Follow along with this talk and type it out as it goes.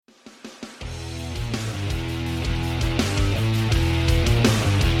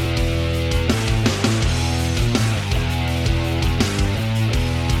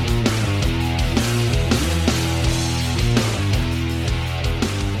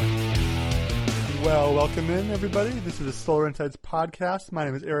Well, welcome in, everybody. This is the Solar Insights podcast. My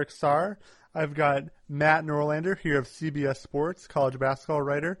name is Eric Sarr. I've got Matt Norlander here of CBS Sports, college basketball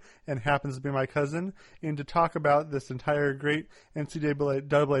writer, and happens to be my cousin, and to talk about this entire great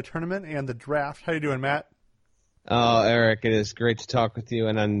NCAA tournament and the draft. How you doing, Matt? Oh, Eric, it is great to talk with you,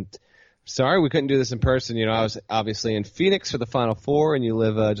 and I'm sorry we couldn't do this in person. You know, I was obviously in Phoenix for the Final Four, and you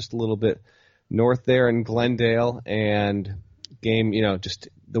live just a little bit north there in Glendale, and game, you know, just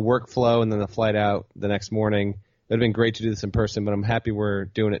the workflow and then the flight out the next morning. It would have been great to do this in person, but I'm happy we're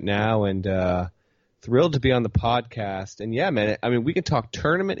doing it now, and thrilled to be on the podcast. And yeah, man, I mean, we can talk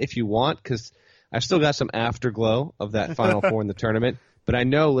tournament if you want, because I've still got some afterglow of that Final Four in the tournament. But I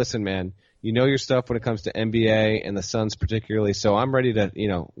know, listen, man, you know your stuff when it comes to NBA and the Suns particularly, so I'm ready to, you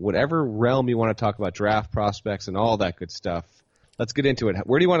know, whatever realm you want to talk about, draft prospects and all that good stuff. Let's get into it.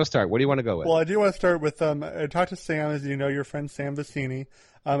 Where do you want to start? What do you want to go with? Well, I do want to start with, I talked to Sam, as you know, your friend Sam Vecini,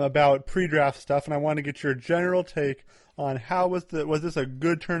 about pre-draft stuff, and I want to get your general take on how was this a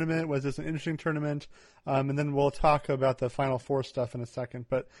good tournament? Was this an interesting tournament? And then we'll talk about the Final Four stuff in a second.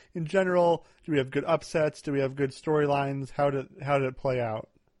 But in general, do we have good upsets? Do we have good storylines? How did it play out?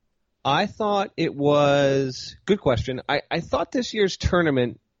 I thought it was – good question. I thought this year's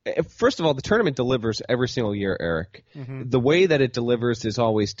tournament – first of all, the tournament delivers every single year, Eric. Mm-hmm. The way that it delivers is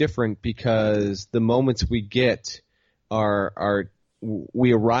always different because the moments we get are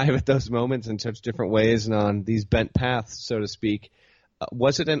we arrive at those moments in such different ways and on these bent paths, so to speak.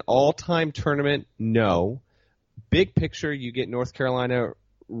 Was it an all-time tournament? No. Big picture, you get North Carolina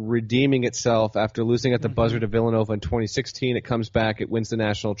redeeming itself after losing at the buzzer to Villanova in 2016. It comes back. It wins the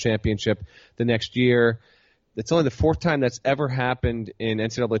national championship the next year. It's only the fourth time that's ever happened in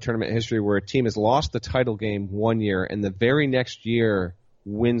NCAA tournament history where a team has lost the title game one year and the very next year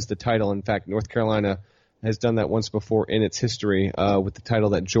wins the title. In fact, North Carolina has done that once before in its history with the title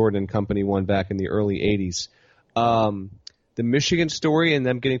that Jordan Company won back in the early 80s. The Michigan story and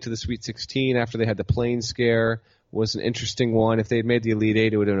them getting to the Sweet 16 after they had the plane scare was an interesting one. If they had made the Elite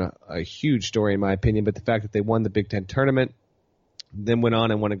Eight, it would have been a huge story in my opinion. But the fact that they won the Big Ten tournament, then went on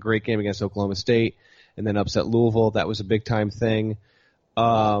and won a great game against Oklahoma State, and then upset Louisville, that was a big-time thing.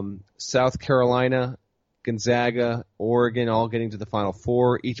 South Carolina, Gonzaga, Oregon all getting to the Final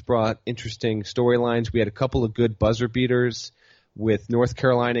Four. Each brought interesting storylines. We had a couple of good buzzer beaters with North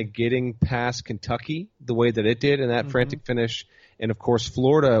Carolina getting past Kentucky the way that it did in that frantic finish. And, of course,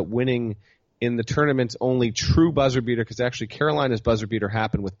 Florida winning in the tournament's only true buzzer beater, because actually Carolina's buzzer beater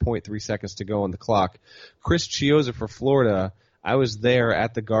happened with 0.3 seconds to go on the clock. Chris Chiozza for Florida, I was there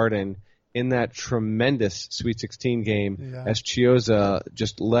at the Garden in that tremendous Sweet 16 game as Chiozza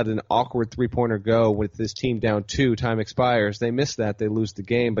just let an awkward three-pointer go with his team down 2, time expires. They miss that. They lose the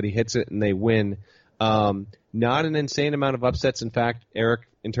game, but he hits it and they win. Not an insane amount of upsets. In fact, Eric,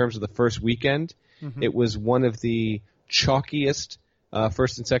 in terms of the first weekend, it was one of the chalkiest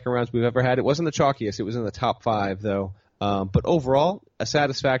first and second rounds we've ever had. It wasn't the chalkiest. It was in the top 5, though. But overall, a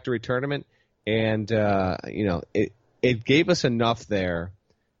satisfactory tournament, and you know, it gave us enough there,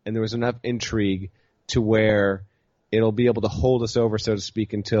 and there was enough intrigue to where it'll be able to hold us over, so to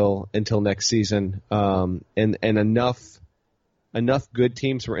speak, until next season. And enough good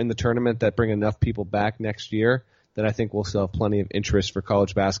teams were in the tournament that bring enough people back next year that I think we'll still have plenty of interest for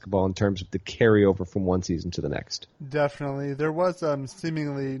college basketball in terms of the carryover from one season to the next. Definitely. There was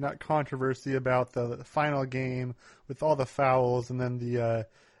seemingly not controversy about the final game with all the fouls and then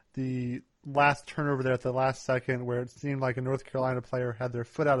the last turnover there at the last second where it seemed like a North Carolina player had their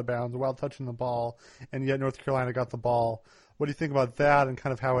foot out of bounds while touching the ball, and yet North Carolina got the ball. What do you think about that and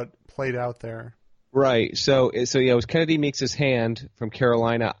kind of how it played out there? Right. So yeah, it was Kennedy Meeks' hand from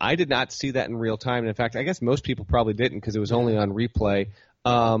Carolina. I did not see that in real time. And in fact, I guess most people probably didn't because it was only on replay.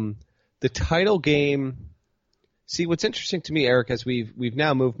 The title game. See, what's interesting to me, Eric, as we've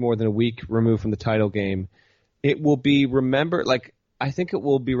now moved more than a week removed from the title game, it will be remembered. Like, I think it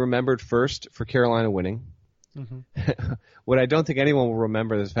will be remembered first for Carolina winning. What I don't think anyone will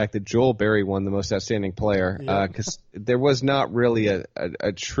remember is the fact that Joel Berry won the most outstanding player because there was not really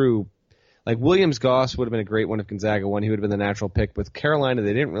a true. Like, Williams-Goss would have been a great one if Gonzaga won. He would have been the natural pick. With Carolina,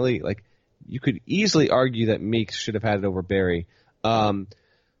 they didn't really, like, you could easily argue that Meeks should have had it over Berry. The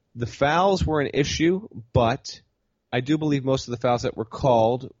fouls were an issue, but I do believe most of the fouls that were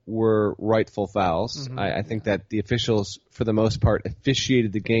called were rightful fouls. I think that the officials, for the most part,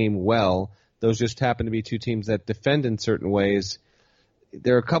 officiated the game well. Those just happen to be two teams that defend in certain ways.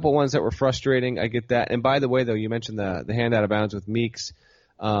 There are a couple ones that were frustrating. I get that. And by the way, though, you mentioned the hand out of bounds with Meeks.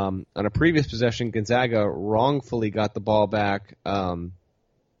 On a previous possession, Gonzaga wrongfully got the ball back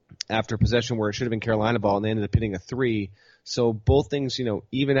after possession where it should have been Carolina ball, and they ended up hitting a 3. So both things,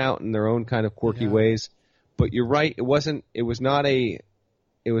 even out in their own kind of quirky ways. But you're right, it was not a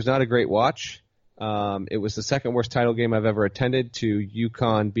great watch. It was the second worst title game I've ever attended, to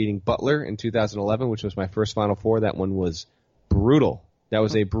UConn beating Butler in 2011, which was my first Final Four. That one was brutal. That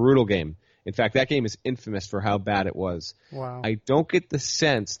was a brutal game. In fact, that game is infamous for how bad it was. Wow. I don't get the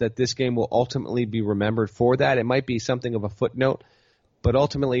sense that this game will ultimately be remembered for that. It might be something of a footnote, but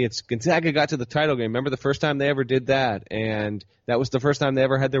ultimately it's Gonzaga got to the title game. Remember the first time they ever did that? And that was the first time they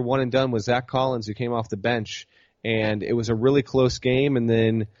ever had their one and done with Zach Collins, who came off the bench. And it was a really close game, and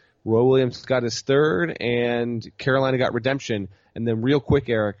then Roy Williams got his third, and Carolina got redemption. And then real quick,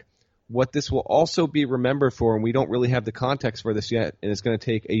 Eric, what this will also be remembered for, and we don't really have the context for this yet, and it's going to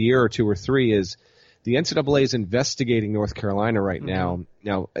take a year or two or three, is the NCAA is investigating North Carolina right now.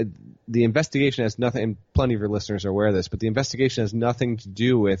 Now, the investigation has nothing, and plenty of your listeners are aware of this, but the investigation has nothing to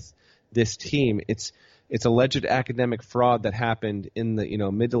do with this team. It's alleged academic fraud that happened in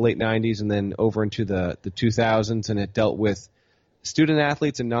the mid to late 90s and then over into the 2000s, and it dealt with student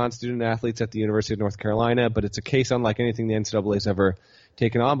athletes and non-student athletes at the University of North Carolina, but it's a case unlike anything the NCAA has ever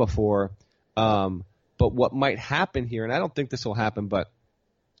taken on before. But what might happen here, and I don't think this will happen, but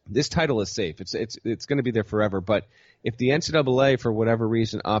this title is safe. It's going to be there forever. But if the NCAA, for whatever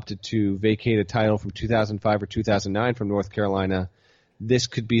reason, opted to vacate a title from 2005 or 2009 from North Carolina, this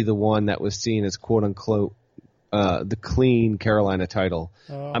could be the one that was seen as quote unquote the clean Carolina title.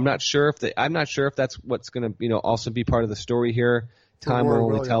 Oh. I'm not sure if that's what's going to also be part of the story here. Time will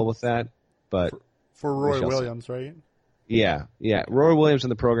only tell with that. But for Roy Williams, right? Yeah. Roy Williams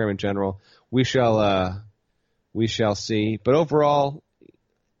and the program in general. We shall see. But overall,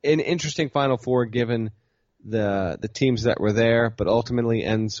 an interesting Final Four given the teams that were there, but ultimately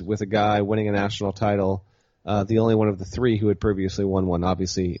ends with a guy winning a national title, the only one of the three who had previously won one.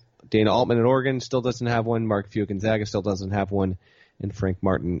 Obviously, Dana Altman at Oregon still doesn't have one. Mark Few at Gonzaga still doesn't have one. And Frank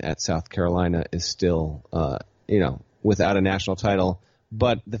Martin at South Carolina is still, without a national title.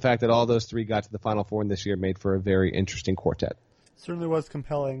 But the fact that all those three got to the Final Four in this year made for a very interesting quartet. Certainly was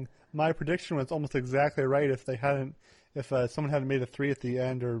compelling. My prediction was almost exactly right. If someone hadn't made a three at the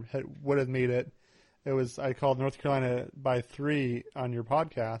end or would have made it, I called North Carolina by 3 on your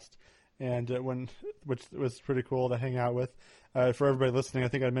podcast, and which was pretty cool to hang out with. For everybody listening, I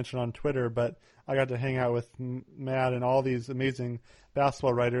think I mentioned on Twitter, but I got to hang out with Matt and all these amazing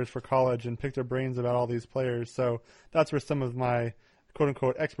basketball writers for college and pick their brains about all these players. So that's where some of my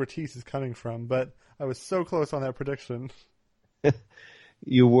quote-unquote expertise is coming from. But I was so close on that prediction.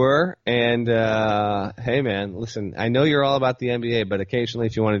 You were, and hey, man, listen, I know you're all about the NBA, but occasionally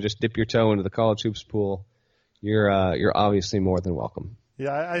if you want to just dip your toe into the college hoops pool, you're obviously more than welcome.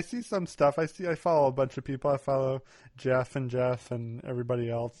 Yeah, I see some stuff. I follow a bunch of people. I follow Jeff and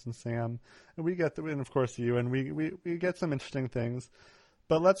everybody else and Sam, and of course you, and we get some interesting things.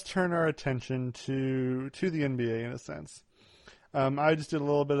 But let's turn our attention to the NBA in a sense. I just did a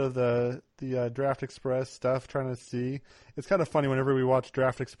little bit of the Draft Express stuff, trying to see. It's kind of funny whenever we watch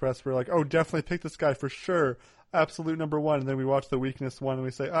Draft Express, we're like, oh, definitely pick this guy for sure, absolute number one, and then we watch the weakness one and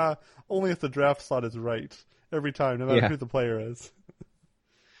we say, only if the draft slot is right every time, no matter who the player is.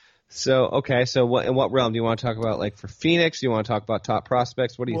 So in what realm do you want to talk about? Like for Phoenix, do you want to talk about top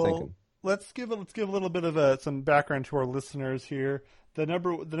prospects? What are you thinking? Let's give a little bit of some background to our listeners here.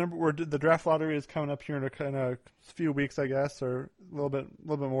 The draft lottery is coming up here in a few weeks, I guess, or a little bit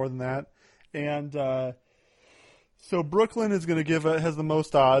more than that. And so Brooklyn is going to has the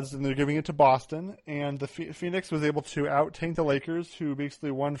most odds, and they're giving it to Boston. And the Phoenix was able to out-tank the Lakers, who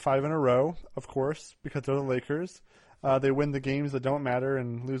basically won 5 in a row, of course, because they're the Lakers. They win the games that don't matter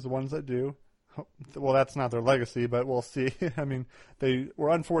and lose the ones that do. Well, that's not their legacy, but we'll see. I mean, they were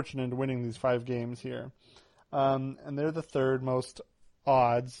unfortunate in winning these 5 games here. And they're the third most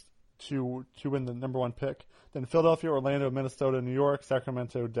odds to win the number 1 pick. Then Philadelphia, Orlando, Minnesota, New York,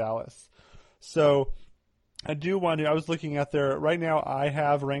 Sacramento, Dallas. So I was looking at right now I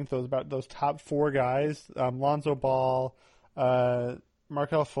have ranked those top 4 guys, Lonzo Ball,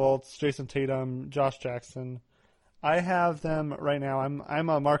 Markelle Fultz, Jason Tatum, Josh Jackson. I have them right now. I'm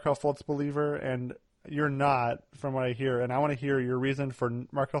a Markelle Fultz believer, and you're not, from what I hear. And I want to hear your reason for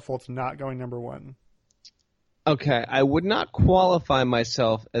Markelle Fultz not going number 1. Okay, I would not qualify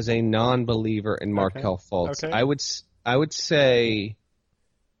myself as a non-believer in Markelle Fultz. Okay. I would say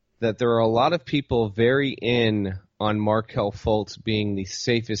that there are a lot of people very in on Markelle Fultz being the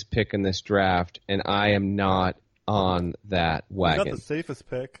safest pick in this draft, and I am not on that wagon. He's not the safest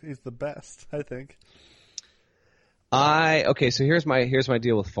pick. He's the best, I think. So here's my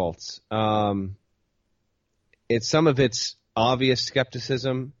deal with Fultz. Some of it's obvious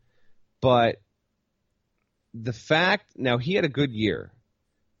skepticism, but the fact, now he had a good year,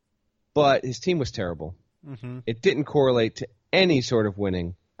 but his team was terrible. Mm-hmm. It didn't correlate to any sort of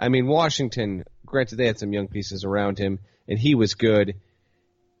winning. I mean, Washington, granted they had some young pieces around him, and he was good.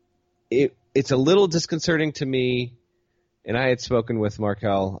 It's a little disconcerting to me, and I had spoken with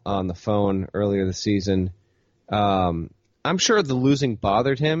Markelle on the phone earlier this season. I'm sure the losing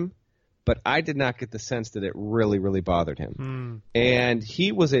bothered him, but I did not get the sense that it really, really bothered him. And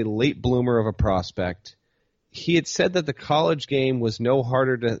he was a late bloomer of a prospect. He had said that the college game was no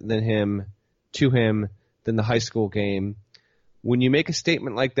harder to him than the high school game. When you make a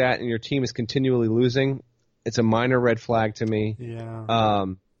statement like that and your team is continually losing, it's a minor red flag to me. Yeah.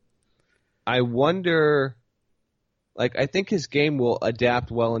 I wonder, I think his game will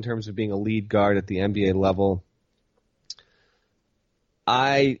adapt well in terms of being a lead guard at the NBA level.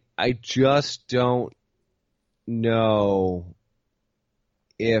 I just don't know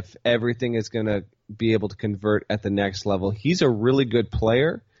if everything is going to be able to convert at the next level. He's a really good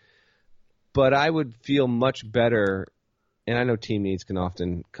player, but I would feel much better, and I know team needs can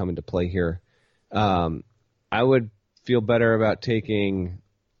often come into play here. I would feel better about taking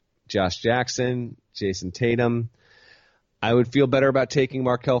Josh Jackson, Jason Tatum. I would feel better about taking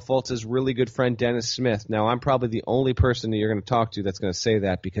Markelle Fultz's really good friend Dennis Smith. Now, I'm probably the only person that you're going to talk to that's going to say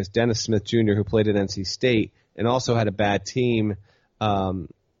that, because Dennis Smith Jr., who played at NC State and also had a bad team,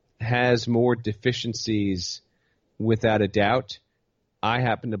 has more deficiencies without a doubt. I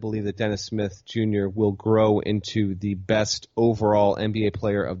happen to believe that Dennis Smith Jr. will grow into the best overall NBA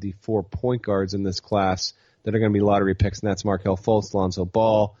player of the 4 point guards in this class that are going to be lottery picks, and that's Markelle Fultz, Lonzo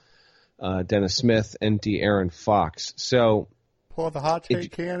Ball, Dennis Smith, and De'Aaron Fox. So pull the hot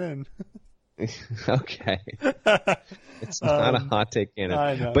take cannon. Okay. It's not a hot take cannon.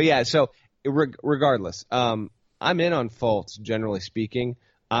 I know. But yeah, so regardless, I'm in on Fultz, generally speaking.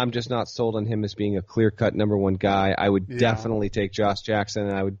 I'm just not sold on him as being a clear-cut number one guy. I would definitely take Josh Jackson,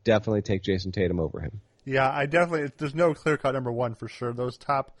 and I would definitely take Jason Tatum over him. Yeah, there's no clear-cut number one for sure.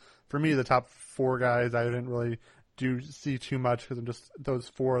 For me, the top 4 guys, I didn't really see too much because I'm just those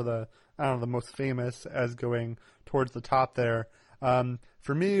 4 are the most famous as going towards the top there.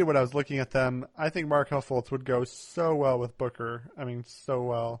 For me, when I was looking at them, I think Markelle Fultz would go so well with Booker. I mean, so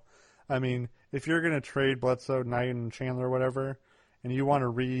well. I mean, if you're going to trade Bledsoe, Knight, and Chandler or whatever, and you want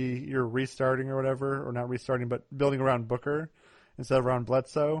you're restarting or whatever, or not restarting, but building around Booker instead of around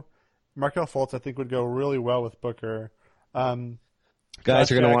Bledsoe, Markelle Fultz, I think, would go really well with Booker.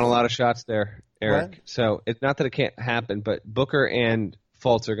 Guys are going to want a lot of shots there, Eric. What? So it's not that it can't happen, but Booker and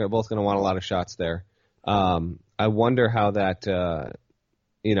Fultz are both going to want a lot of shots there. I wonder how that,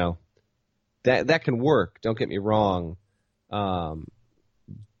 that can work. Don't get me wrong. And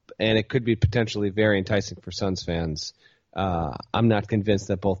it could be potentially very enticing for Suns fans. I'm not convinced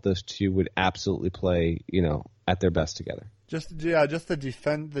that both those two would absolutely play, at their best together. Just the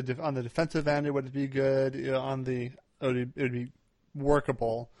on the defensive end, it would be good. It would be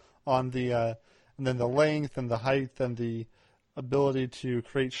workable on the and then the length and the height and the ability to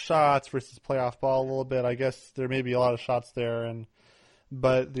create shots versus playoff ball a little bit. I guess there may be a lot of shots there,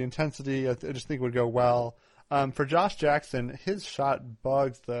 but the intensity I just think would go well. For Josh Jackson, his shot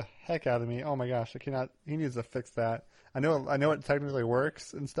bugs the heck out of me. Oh my gosh, he needs to fix that. I know it technically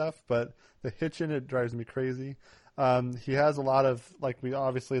works and stuff, but the hitch in it drives me crazy. He has a lot of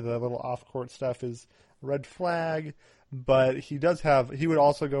obviously the little off court stuff is red flag, but he would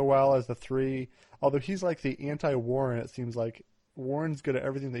also go well as the 3. Although he's like the anti-Warren, it seems like Warren's good at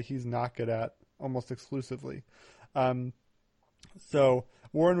everything that he's not good at, almost exclusively. So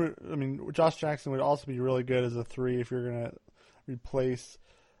Josh Jackson would also be really good as a 3 if you're going to replace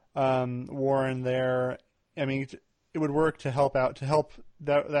Warren there. I mean, it would work to help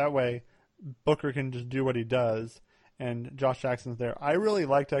that way. Booker can just do what he does, and Josh Jackson's there. I really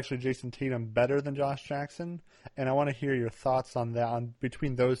liked actually Jason Tatum better than Josh Jackson, and I want to hear your thoughts on that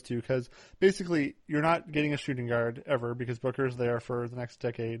between those two, because basically you're not getting a shooting guard ever because Booker's there for the next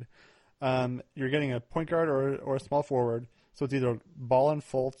decade. You're getting a point guard or a small forward, so it's either Ball and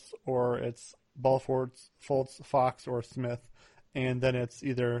Fultz or it's Ball, Fultz, Fox, or Smith, and then it's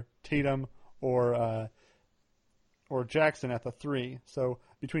either Tatum or Jackson at the 3. So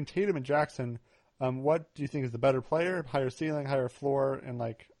between Tatum and Jackson, what do you think is the better player? Higher ceiling, higher floor, and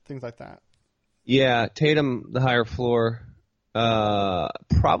things like that. Yeah, Tatum the higher floor,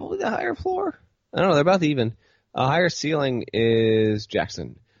 probably the higher floor. I don't know. They're both even. A higher ceiling is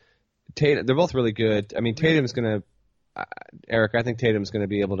Jackson. Tatum, they're both really good. I mean, Tatum's going to, Eric, I think Tatum's going to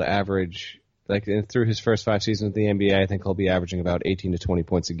be able to average, through his first 5 seasons in the NBA, I think he'll be averaging about 18 to 20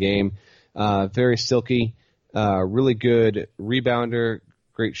 points a game. Very silky, really good rebounder,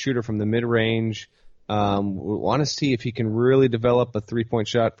 great shooter from the mid-range, We want to see if he can really develop a three-point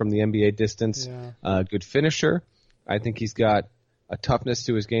shot from the NBA distance. Yeah. Good finisher. I think he's got a toughness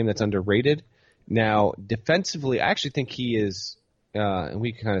to his game that's underrated. Now, defensively, I actually think he is, and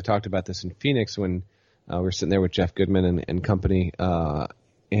we kind of talked about this in Phoenix when we were sitting there with Jeff Goodman and company,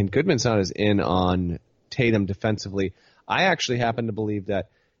 and Goodman's not as in on Tatum defensively. I actually happen to believe that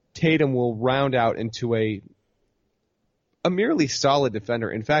Tatum will round out into a merely solid defender.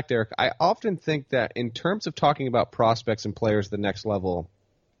 In fact, Eric, I often think that in terms of talking about prospects and players at the next level,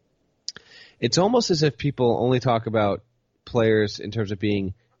 it's almost as if people only talk about players in terms of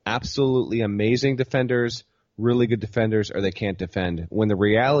being absolutely amazing defenders, really good defenders, or they can't defend, when the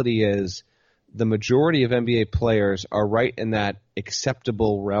reality is the majority of NBA players are right in that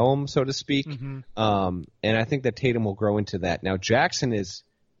acceptable realm, so to speak. Mm-hmm. And I think that Tatum will grow into that. Now, Jackson is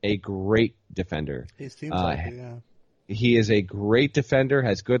a great defender. He seems like it, yeah. He is a great defender,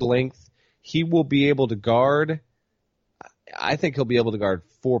 has good length. He will be able to guard. I think he'll be able to guard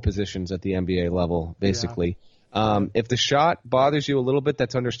 4 positions at the NBA level, basically. Yeah. If the shot bothers you a little bit,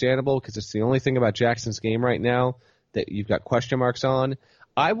 that's understandable because it's the only thing about Jackson's game right now that you've got question marks on.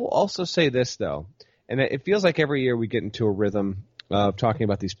 I will also say this, though, and it feels like every year we get into a rhythm of talking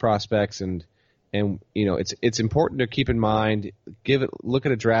about these prospects, and you know it's important to keep in mind, look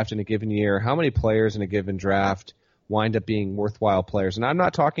at a draft in a given year, how many players in a given draft wind up being worthwhile players. And I'm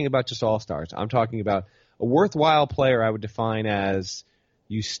not talking about just all-stars. I'm talking about a worthwhile player I would define as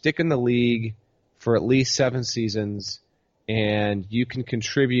you stick in the league for at least 7 seasons and you can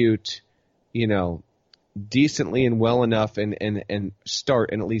contribute, you know, decently and well enough and start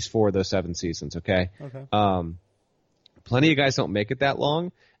in at least 4 of those 7 seasons, okay? Plenty of guys don't make it that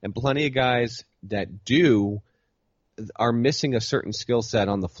long, and plenty of guys that do are missing a certain skill set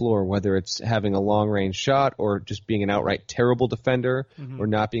on the floor, whether it's having a long-range shot or just being an outright terrible defender or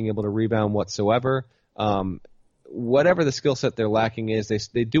not being able to rebound whatsoever. Whatever the skill set they're lacking is,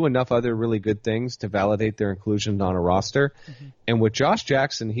 they do enough other really good things to validate their inclusion on a roster. And with Josh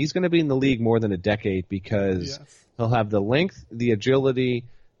Jackson, he's going to be in the league more than a decade because he'll have the length, the agility,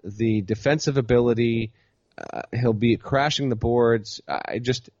 the defensive ability. He'll be crashing the boards.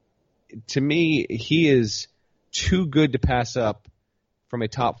 To me, he is too good to pass up from a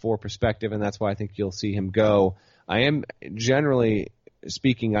top 4 perspective, and that's why I think you'll see him go. I am, generally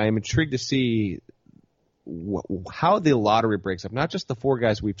speaking, I am intrigued to see how the lottery breaks up. Not just the 4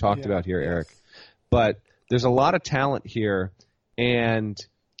 guys we've talked about here, Eric, but there's a lot of talent here, and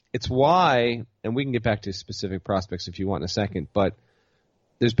it's why, and we can get back to specific prospects if you want in a second, but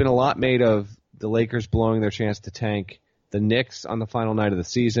there's been a lot made of the Lakers blowing their chance to tank. The Knicks on the final night of the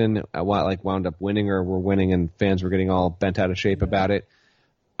season wound up winning or were winning, and fans were getting all bent out of shape about it.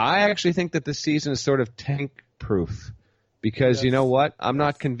 I actually think that this season is sort of tank-proof because you know what? I'm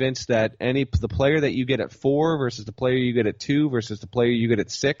not convinced that the player that you get at 4 versus the player you get at 2 versus the player you get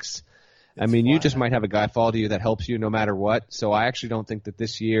at 6. You just might have a guy fall to you that helps you no matter what. So I actually don't think that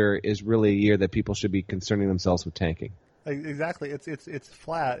this year is really a year that people should be concerning themselves with tanking. Exactly. It's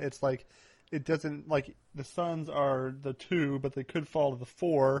flat. It's like it doesn't, like, the Suns are the 2, but they could fall to the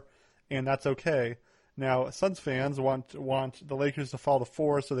 4, and that's okay. Now, Suns fans want the Lakers to fall to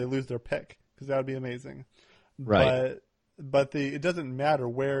 4 so they lose their pick, because that would be amazing. Right. But it doesn't matter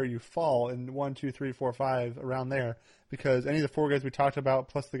where you fall in 1, 2, 3, 4, 5, around there, because any of the 4 guys we talked about,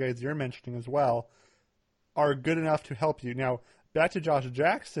 plus the guys you're mentioning as well, are good enough to help you. Now, back to Josh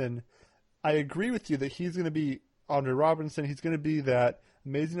Jackson, I agree with you that he's going to be Andre Robinson. He's going to be that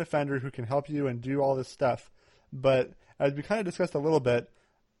amazing defender who can help you and do all this stuff. But as we kind of discussed a little bit,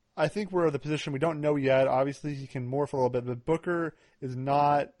 I think we're at the position we don't know yet. Obviously, he can morph a little bit, but Booker is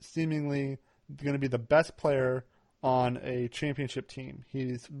not seemingly going to be the best player on a championship team.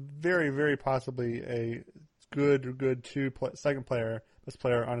 He's very, very possibly a good second player, best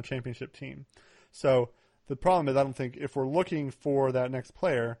player on a championship team. So the problem is I don't think if we're looking for that next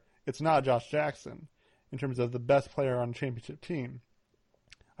player, it's not Josh Jackson in terms of the best player on a championship team.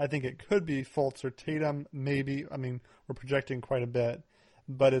 I think it could be Fultz or Tatum, maybe. I mean, we're projecting quite a bit.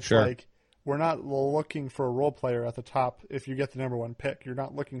 But it's like we're not looking for a role player at the top if you get the number 1 pick. You're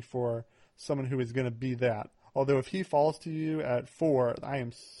not looking for someone who is going to be that. Although if he falls to you at 4, I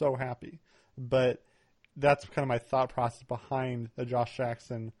am so happy. But that's kind of my thought process behind the Josh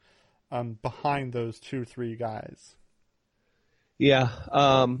Jackson, behind those 2 or 3 guys. Yeah.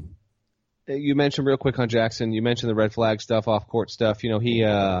 You mentioned real quick on Jackson, you mentioned the red flag stuff, off-court stuff. You know,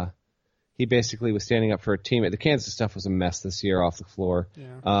 he basically was standing up for a teammate. The Kansas stuff was a mess this year off the floor.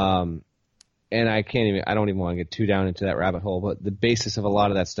 Yeah. And I don't even want to get too down into that rabbit hole, but the basis of a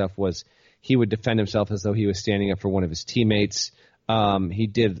lot of that stuff was he would defend himself as though he was standing up for one of his teammates. He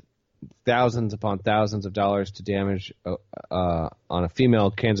did thousands upon thousands of dollars to damage on a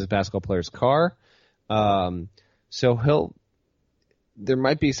female Kansas basketball player's car. So there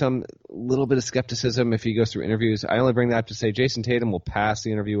might be some little bit of skepticism if he goes through interviews. I only bring that up to say Jason Tatum will pass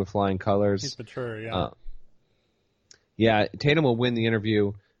the interview with flying colors. He's mature, yeah. Yeah, Tatum will win the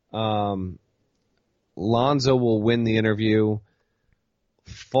interview. Lonzo will win the interview.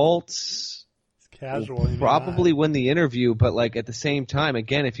 Fultz casual, will probably win the interview, but like at the same time,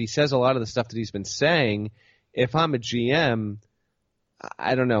 again, if he says a lot of the stuff that he's been saying, if I'm a GM,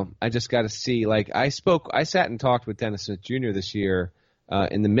 I don't know. I just got to see. Like I sat and talked with Dennis Smith Jr. this year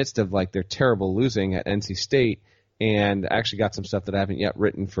in the midst of like their terrible losing at NC State, and I actually got some stuff that I haven't yet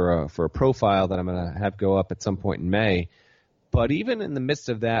written for a profile that I'm going to have go up at some point in May. But even in the midst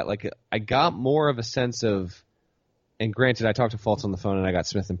of that, like I got more of a sense of, and granted, I talked to Fultz on the phone and I got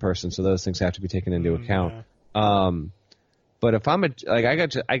Smith in person, so those things have to be taken into account. Yeah. But if I'm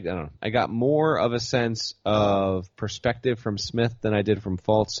I got more of a sense of perspective from Smith than I did from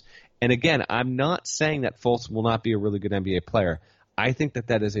Fultz. And again, I'm not saying that Fultz will not be a really good NBA player. I think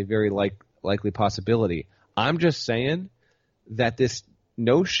that is a very likely possibility. I'm just saying that this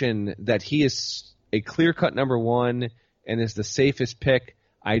notion that he is a clear-cut number one and is the safest pick,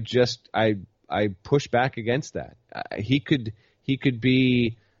 I push back against that. He could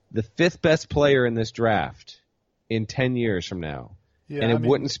be the fifth best player in this draft in 10 years from now. Yeah, and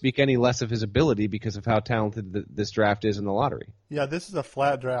wouldn't speak any less of his ability because of how talented this draft is in the lottery. Yeah, this is a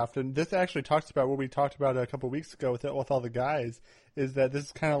flat draft, and this actually talks about what we talked about a couple of weeks ago with all the guys, is that this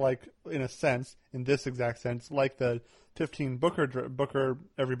is kind of like, in a sense, in this exact sense, like the 15 Booker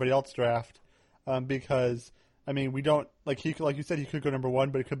everybody else draft, because, I mean, we don't, like you said, he could go number one,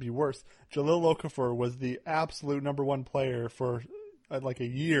 but it could be worse. Jahlil Okafor was the absolute number one player for like a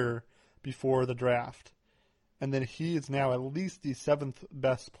year before the draft. And then he is now at least the seventh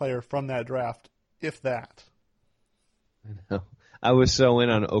best player from that draft, if that. I know. I was so in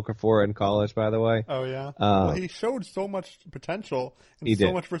on Okafor in college, by the way. Oh, yeah? Well, he showed so much potential and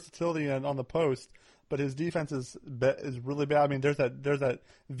so much versatility on the post, but his defense is really bad. I mean, there's that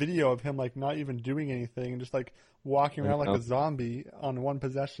video of him like not even doing anything and just like walking around like a zombie on one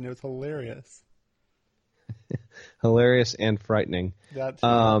possession. It was hilarious. Hilarious and frightening. That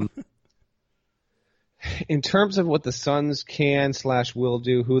too. In terms of what the Suns can/will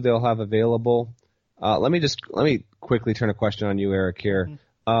do, who they'll have available, let me quickly turn a question on you, Eric, here.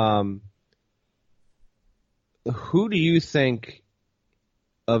 Mm-hmm. Who do you think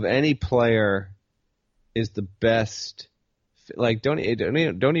of any player is the best? Like, don't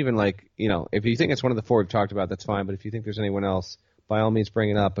even like, you know, if you think it's one of the four we've talked about, that's fine. But if you think there's anyone else, by all means, bring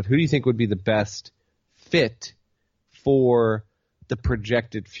it up. But who do you think would be the best fit for the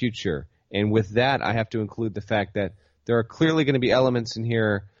projected future? And with that, I have to include the fact that there are clearly going to be elements in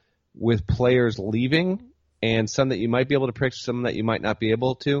here with players leaving and some that you might be able to predict, some that you might not be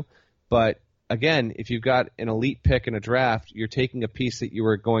able to. But again, if you've got an elite pick in a draft, you're taking a piece that you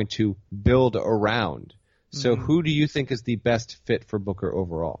are going to build around. So who do you think is the best fit for Booker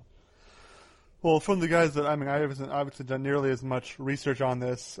overall? Well, from the guys that, I mean, I haven't obviously done nearly as much research on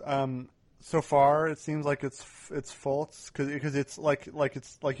this. So far, it seems like it's Fultz because it's like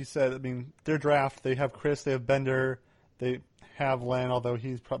you said. I mean, their draft, they have Chris, they have Bender, they have Len. Although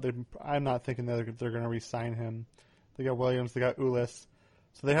I'm not thinking that they're going to re-sign him. They got Williams, they got Ulis,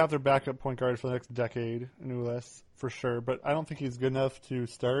 so they have their backup point guard for the next decade in Ulis for sure. But I don't think he's good enough to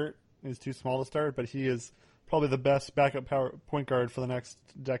start. He's too small to start, but he is probably the best backup point guard for the next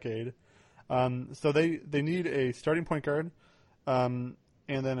decade. So they need a starting point guard.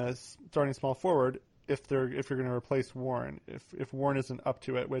 And then a starting small forward if you're going to replace Warren. If Warren isn't up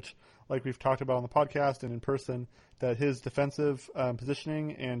to it, which, like we've talked about on the podcast and in person, that his defensive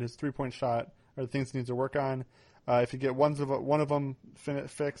positioning and his three-point shot are the things he needs to work on. If you get one of them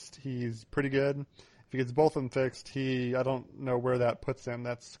fixed, he's pretty good. If he gets both of them fixed, I don't know where that puts him.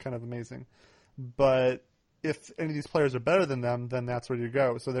 That's kind of amazing. But if any of these players are better than them, then that's where you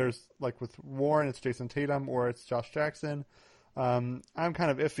go. So there's, like with Warren, it's Jason Tatum or it's Josh Jackson. I'm kind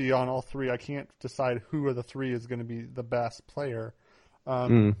of iffy on all three. I can't decide who of the three is going to be the best player.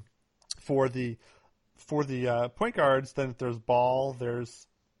 For the point guards, then there's Ball, there's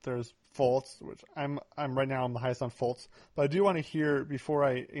Fultz, which I'm right now on the highest on Fultz. But I do want to hear before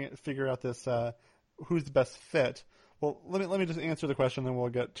I figure out this who's the best fit. Well, let me just answer the question, then we'll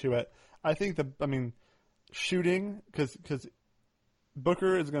get to it. I think shooting, because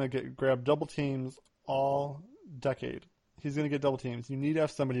Booker is going to grab double teams all decade. He's going to get double teams. You need to have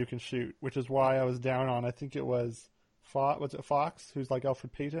somebody who can shoot, which is why I was down on, I think it was Fox, who's like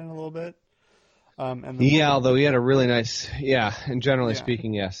Alfred Payton a little bit. Although he had a really nice, and generally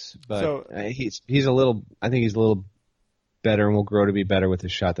speaking, yes. But so, he's a little, I think he's a little better and will grow to be better with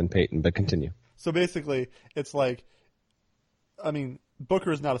his shot than Peyton, but continue. So basically, it's like, I mean,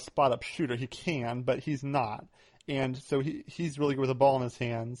 Booker is not a spot-up shooter. He can, but he's not. And so he's really good with the ball in his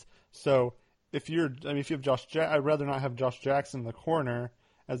hands. So if you have I'd rather not have Josh Jackson in the corner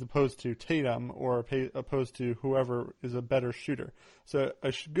as opposed to Tatum or opposed to whoever is a better shooter. So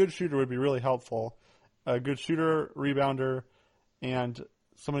a good shooter would be really helpful. A good shooter, rebounder, and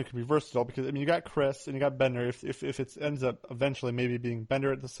someone who can be versatile. Because you got Chris and you got Bender. If it ends up eventually maybe being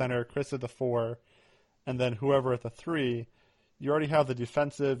Bender at the center, Chris at the 4, and then whoever at the 3, you already have the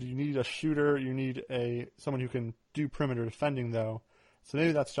defensive. You need a shooter. You need someone who can do perimeter defending though. So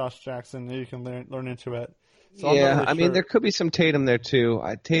maybe that's Josh Jackson. Maybe you can learn into it. So I mean, there could be some Tatum there too.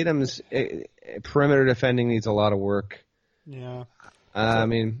 Tatum's perimeter defending needs a lot of work. Yeah. I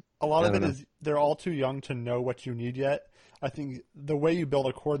mean, a lot of it is they're all too young to know what you need yet. I think the way you build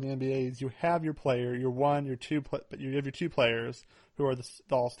a core in the NBA is you have your player, your 1, your 2, but you have your 2 players who are the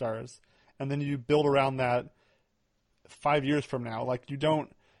all-stars, and then you build around that 5 years from now. Like you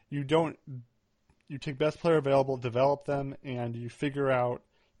take best player available, develop them, and you figure out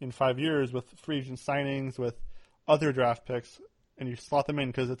in 5 years with free agent signings, with other draft picks, and you slot them in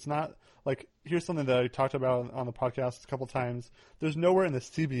because it's not like, here's something that I talked about on the podcast a couple times. There's nowhere in the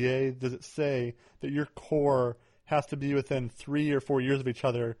CBA does it say that your core has to be within 3 or 4 years of each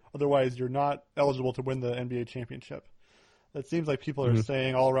other. Otherwise, you're not eligible to win the NBA championship. It seems like people are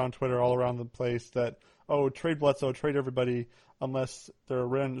saying all around Twitter, all around the place that, trade Bledsoe, trade everybody, unless they're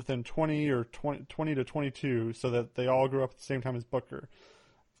within 20 or 20 to 22 so that they all grew up at the same time as Booker.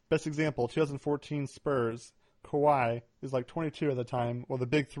 Best example, 2014 Spurs. Kawhi is like 22 at the time. Well, the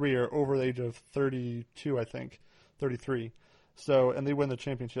big 3 are over the age of 32, I think, 33. So, and they win the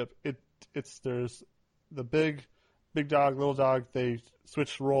championship. There's the big dog, little dog. They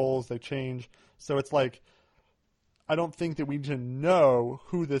switch roles, they change. So it's like, I don't think that we need to know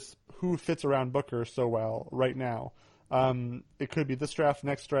who fits around Booker so well right now. It could be this draft, the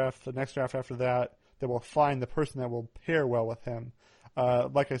next draft after that will find the person that will pair well with him.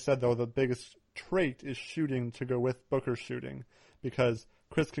 Like I said, though, the biggest trait is shooting to go with Booker's shooting, because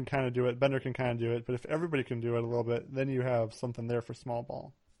Chris can kind of do it, Bender can kind of do it, but if everybody can do it a little bit, then you have something there for small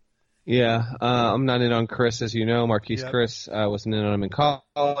ball. Yeah, I'm not in on Chris, as you know. Marquise Chris, wasn't in on him in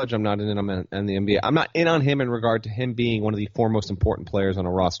college. I'm not in on him in the NBA. I'm not in on him in regard to him being one of the 4 most important players on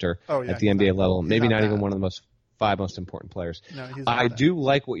a roster at the NBA level. Maybe not even one of the 5 most important players. No, I do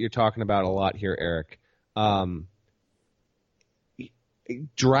like what you're talking about a lot here, Eric.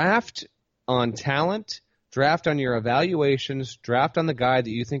 Draft on talent, draft on your evaluations, draft on the guy that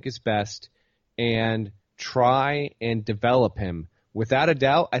you think is best, and try and develop him. Without a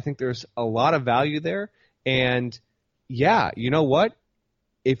doubt, I think there's a lot of value there. And, you know what?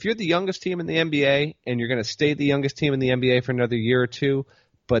 If you're the youngest team in the NBA and you're going to stay the youngest team in the NBA for another year or two,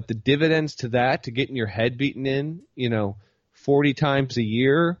 but the dividends to that, to getting your head beaten in, 40 times a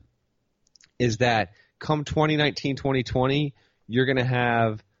year, is that come 2019, 2020, you're going to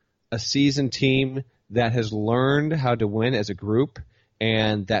have a seasoned team that has learned how to win as a group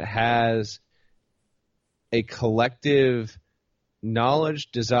and that has a collective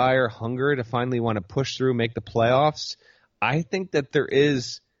knowledge, desire, hunger to finally want to push through, make the playoffs. I think that there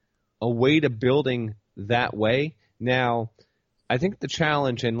is a way to building that way. Now, I think the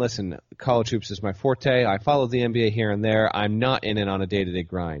challenge, and listen, college hoops is my forte. I follow the NBA here and there. I'm not in it on a day-to-day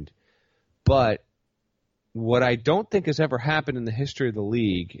grind. But what I don't think has ever happened in the history of the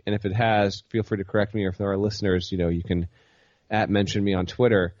league, and if it has, feel free to correct me, or if there are listeners, you can mention me on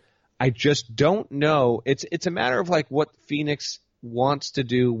Twitter. I just don't know. It's a matter of like what Phoenix wants to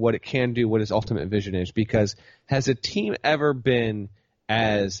do, what it can do, what its ultimate vision is. Because has a team ever been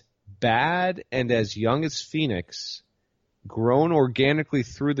as bad and as young as Phoenix, grown organically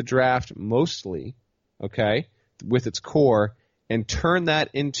through the draft mostly, okay, with its core, and turn that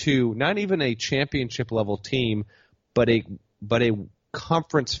into not even a championship level team, but a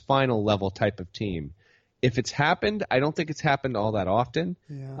conference final level type of team? If it's happened, I don't think it's happened all that often.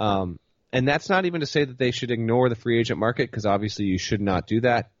 Yeah. And that's not even to say that they should ignore the free agent market, because obviously you should not do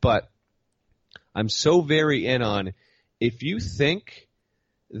that. But I'm so very in on, if you think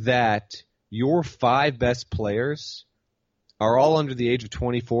that your 5 best players are all under the age of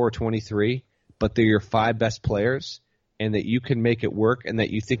 24 or 23, but they're your 5 best players, and that you can make it work, and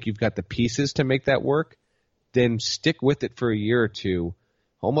that you think you've got the pieces to make that work, then stick with it for a year or two.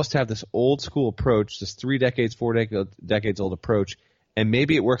 Almost have this old school approach, this 3 decades, 4 decades old approach, and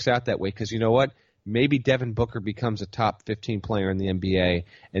maybe it works out that way, because you know what? maybe Devin Booker becomes a top 15 player in the NBA,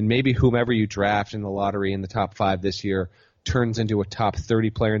 and maybe whomever you draft in the lottery in the top 5 this year turns into a top 30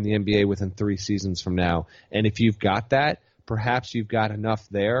 player in the NBA within 3 seasons from now. And if you've got that, perhaps you've got enough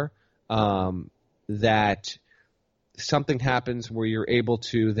there that something happens where you're able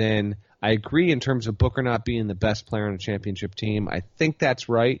to then – I agree in terms of Booker not being the best player on a championship team. I think that's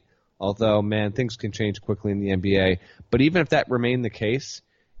right, although, man, things can change quickly in the NBA. But even if that remained the case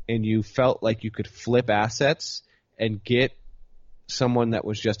and you felt like you could flip assets and get someone that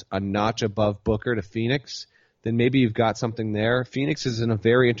was just a notch above Booker to Phoenix, then maybe you've got something there. Phoenix is in a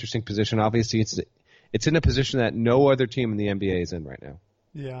very interesting position. Obviously, it's in a position that no other team in the NBA is in right now.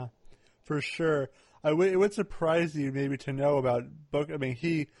 Yeah, for sure. It would surprise you maybe to know about Booker.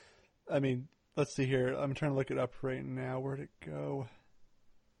 I mean, let's see here. I'm trying to look it up right now. Where'd it go?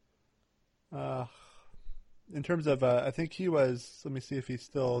 In terms of, I think he was, let me see if he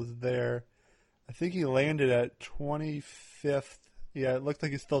still is there. I think he landed at 25th. Yeah, it looked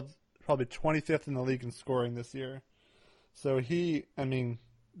like he's still probably 25th in the league in scoring this year. So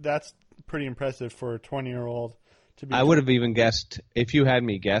that's pretty impressive for a 20-year-old to be. I would have even guessed, if you had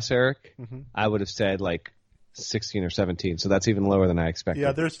me guess, Eric, I would have said like 16 or 17. So that's even lower than I expected.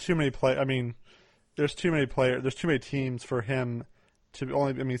 Yeah, there's too many there's too many players. There's too many teams for him to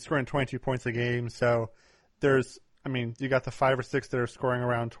only. Scoring 22 points a game. So you got the 5 or 6 that are scoring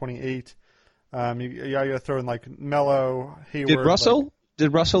around 28. You got to throw in like Melo, Hayward.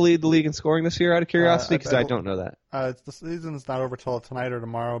 Did Russell lead the league in scoring this year? Out of curiosity, because I don't know that. The season's not over till tonight or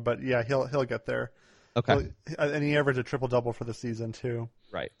tomorrow, but yeah, he'll get there. Okay. And he averaged a triple-double for the season, too.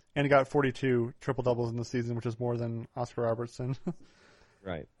 Right. And he got 42 triple-doubles in the season, which is more than Oscar Robertson.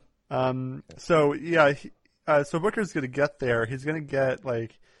 Right. So, yeah, so Booker's going to get there. He's going to get,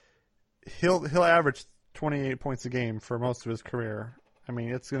 he'll average 28 points a game for most of his career.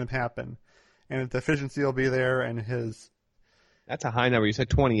 It's going to happen. And the efficiency will be there, and his... That's a high number. You said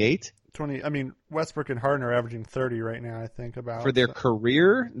 28? 20. Westbrook and Harden are averaging 30 right now, I think, about. For their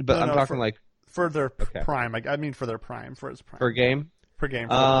career? But I'm talking for their prime. For their prime, for his prime. Per game? Per game.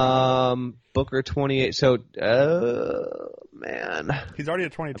 Booker 28. So, man. He's already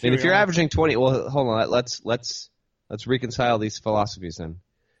at 22. If you're averaging 20, well, hold on. Let's reconcile these philosophies then.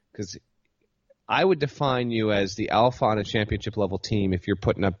 Because I would define you as the alpha on a championship level team if you're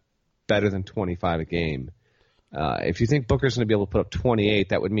putting up better than 25 a game. If you think Booker's going to be able to put up 28,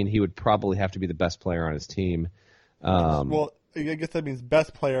 that would mean he would probably have to be the best player on his team. Well, I guess that means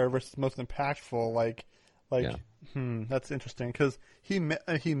best player versus most impactful. That's interesting because he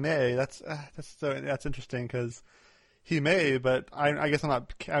may. That's interesting because he may, but I guess I'm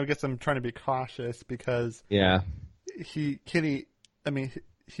not. I guess I'm trying to be cautious because he's.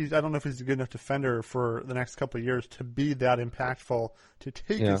 I don't know if he's a good enough defender for the next couple of years to be that impactful to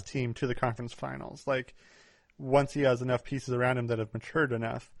take his team to the conference finals. Once he has enough pieces around him that have matured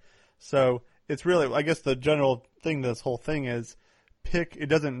enough. So it's really, I guess the general thing, this whole thing is it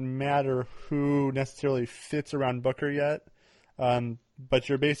doesn't matter who necessarily fits around Booker yet, but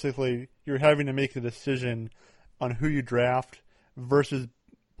you're having to make the decision on who you draft versus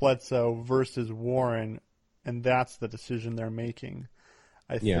Bledsoe versus Warren, and that's the decision they're making,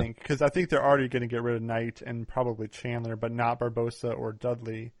 I think. Because I think they're already going to get rid of Knight and probably Chandler, but not Barbosa or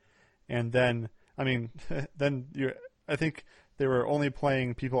Dudley. And then... I think they were only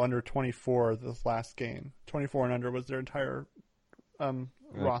playing people under 24 this last game. 24 and under was their entire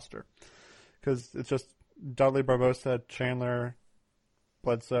roster. Because it's just Dudley, Barbosa, Chandler,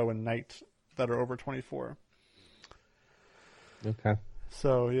 Bledsoe, and Knight that are over 24. Okay.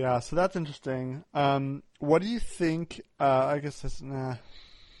 So, yeah, so that's interesting. What do you think, the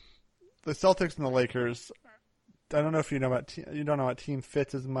Celtics and the Lakers, I don't know if you don't know about team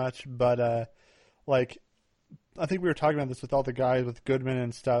fits as much, but... I think we were talking about this with all the guys with Goodman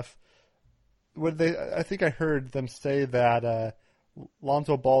and stuff. I think I heard them say that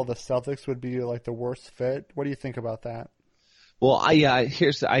Lonzo Ball, the Celtics, would be the worst fit. What do you think about that? Well, I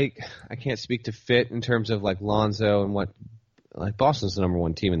can't speak to fit in terms of Lonzo and what Boston's the number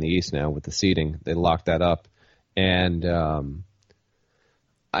one team in the East now with the seeding. They locked that up, and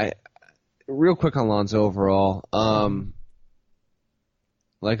real quick on Lonzo overall.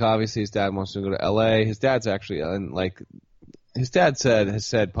 Obviously his dad wants to go to LA. His dad's actually, his dad has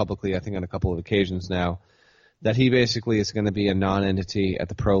said publicly, I think on a couple of occasions now, that he basically is going to be a non-entity at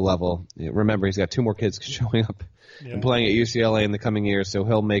the pro level. Remember, he's got 2 more kids showing up and playing at UCLA in the coming years, so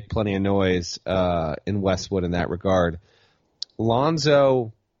he'll make plenty of noise in Westwood in that regard.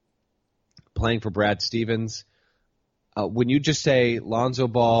 Lonzo playing for Brad Stevens, when you just say Lonzo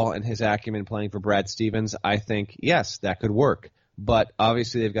Ball and his acumen playing for Brad Stevens, I think, yes, that could work. but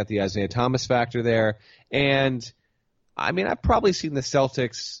obviously they've got the Isaiah Thomas factor there. And, I mean, I've probably seen the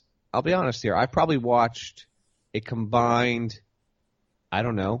Celtics, I'll be honest here, I've probably watched a combined, I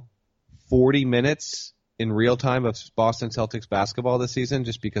don't know, 40 minutes in real time of Boston Celtics basketball this season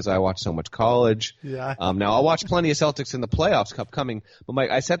just because I watch so much college. Yeah. Now, I'll watch plenty of Celtics in the playoffs upcoming, but Mike,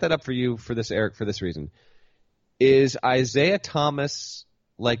 I set that up for you for this, Eric, for this reason. Is Isaiah Thomas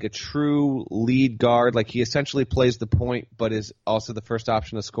like a true lead guard? Like he essentially plays the point but is also the first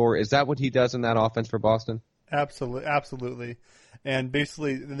option to score? Is that what he does in that offense for Boston? Absolutely. And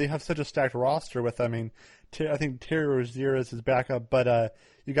basically, they have such a stacked roster with, I mean, I think Terry Rozier is his backup, but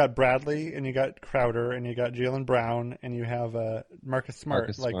you got Bradley, and you got Crowder, and you got Jaylen Brown, and you have Marcus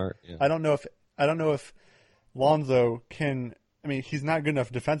Smart. Smart, yeah. I don't know if Lonzo can. I mean, he's not good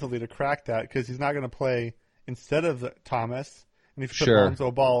enough defensively to crack that because he's not going to play instead of Thomas. And if you put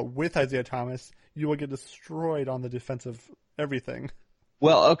Lonzo Ball with Isaiah Thomas, you will get destroyed on the defensive everything.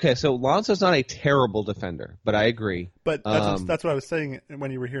 Well, okay, so Lonzo's not a terrible defender, but I agree. But that's what I was saying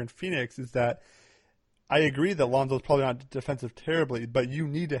when you were here in Phoenix, is that I agree that Lonzo's probably not defensive terribly, but you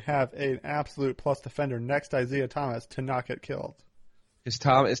need to have an absolute plus defender next to Isaiah Thomas to not get killed. Is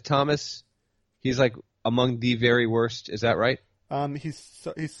Thomas, he's like among the very worst, is that right? He's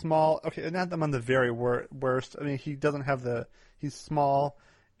small. Okay, not among the very worst. I mean, he doesn't have he's small,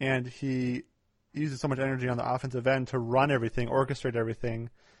 and he uses so much energy on the offensive end to run everything, orchestrate everything.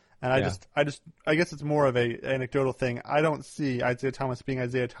 And I guess it's more of a anecdotal thing. I don't see Isaiah Thomas being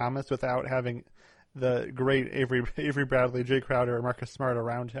Isaiah Thomas without having the great Avery Bradley, Jay Crowder, or Marcus Smart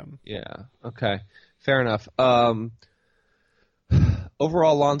around him. Yeah. Okay. Fair enough.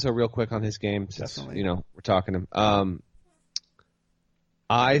 Overall, Lonzo, real quick on his game, since, we're talking to him.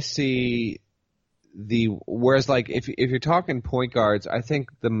 I see whereas like if you're talking point guards, I think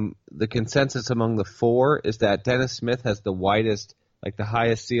the consensus among the four is that Dennis Smith has the widest, like the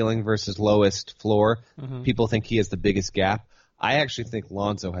highest ceiling versus lowest floor. Mm-hmm. People think he has the biggest gap. I actually think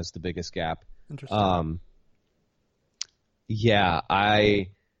Lonzo has the biggest gap. Interesting. Yeah, I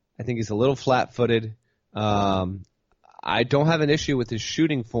think he's a little flat-footed. I don't have an issue with his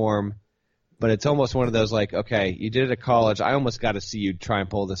shooting form, but it's almost one of those like, okay, you did it at college. I almost got to see you try and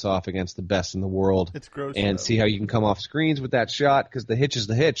pull this off against the best in the world. It's gross. And see how you can come off screens with that shot, because the hitch is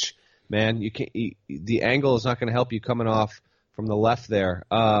the hitch, man. You can't. The angle is not going to help you coming off from the left there.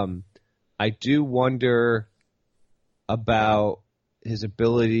 I do wonder about his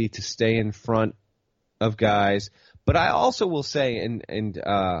ability to stay in front of guys. But I also will say,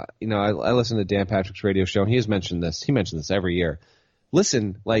 I listen to Dan Patrick's radio show, and he mentioned this every year.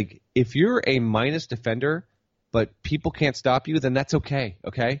 Listen, like, if you're a minus defender, but people can't stop you, then that's okay,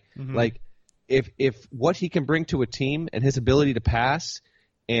 okay? Mm-hmm. Like, if what he can bring to a team and his ability to pass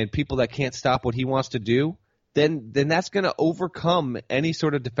and people that can't stop what he wants to do, then that's going to overcome any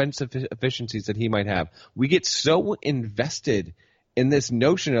sort of defensive efficiencies that he might have. We get so invested in this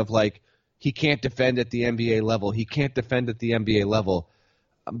notion of, like, he can't defend at the NBA level. He can't defend at the NBA level.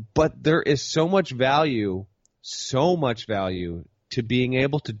 But there is so much value to being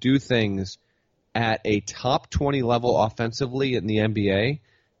able to do things at a top 20 level offensively in the NBA,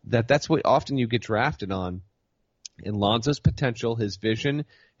 that's what often you get drafted on. And Lonzo's potential, his vision,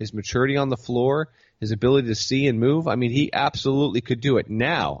 his maturity on the floor, his ability to see and move, I mean, he absolutely could do it.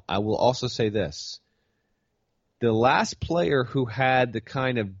 Now, I will also say this. The last player who had the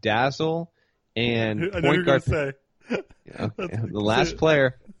kind of dazzle and point guard... Say. Okay. The last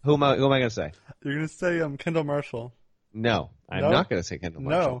player... Who am I going to say? You're going to say Kendall Marshall. No, I'm not going to say Kendall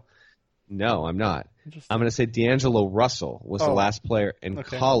Marshall. No, I'm not. I'm going to say D'Angelo Russell was the last player in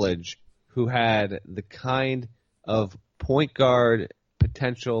college who had the kind of point guard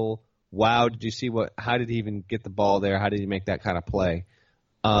potential. Wow, did you see how did he even get the ball there? How did he make that kind of play?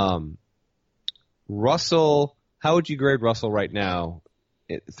 Russell, how would you grade Russell right now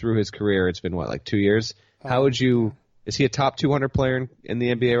through his career? It's been, like 2 years? How would you... Is he a top 200 player in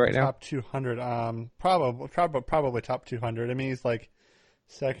the NBA right now? Top 200, probably top 200. I mean, he's like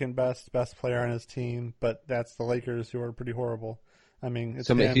second best player on his team, but that's the Lakers, who are pretty horrible. I mean, it's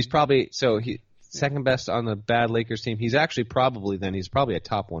he's probably second best on the bad Lakers team. He's actually probably a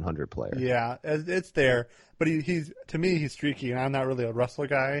top 100 player. Yeah, it's there, but he's to me he's streaky, and I'm not really a Russell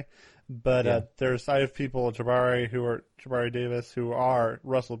guy. But I have people, Jabari Davis, who are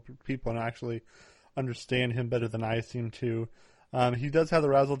Russell people and actually understand him better than I seem to. He does have the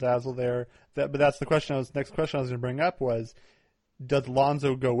razzle dazzle there. But that's the question. Next question I was going to bring up was, does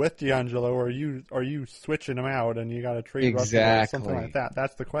Lonzo go with D'Angelo, or are you switching him out and you got to trade Russell or something like that?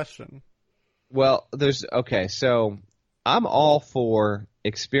 That's the question. Well, so I'm all for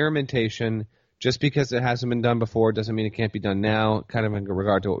experimentation, just because it hasn't been done before doesn't mean it can't be done now, kind of in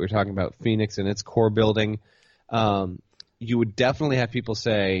regard to what we were talking about, Phoenix and its core building. You would definitely have people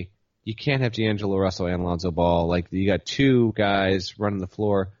say, you can't have D'Angelo Russell and Lonzo Ball. Like, you got two guys running the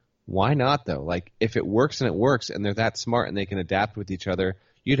floor. Why not, though? Like, if it works and it works and they're that smart and they can adapt with each other,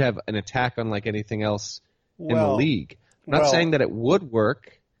 you'd have an attack unlike anything else in the league. I'm not saying that it would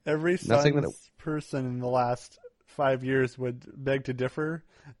work. Every Suns person in the last 5 years would beg to differ,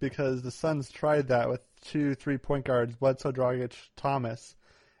 because the Suns tried that with 2 3-point guards, Bledsoe, Dragic, Thomas,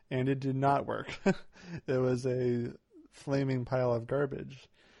 and it did not work. It was a flaming pile of garbage.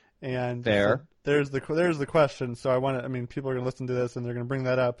 And fair. So there's the question. So people are going to listen to this and they're going to bring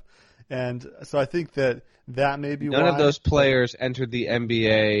that up. And so I think that may be None of those players entered the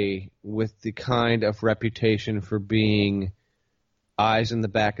NBA with the kind of reputation for being eyes in the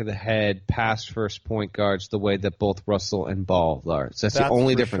back of the head, pass first point guards, the way that both Russell and Ball are. So that's the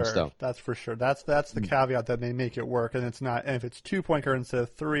only difference, though. That's for sure. That's the caveat that may make it work. And it's not. And if it's 2-point guard instead of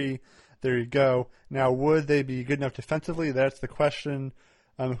 3, there you go. Now, would they be good enough defensively? That's the question.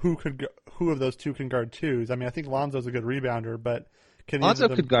 Who of those two can guard twos? I mean, I think Lonzo's a good rebounder, but can Lonzo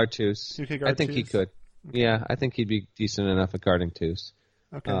could guard twos. I think he could. Okay. Yeah, I think he'd be decent enough at guarding twos.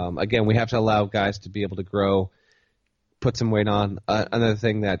 Okay. Again, we have to allow guys to be able to grow, put some weight on. Another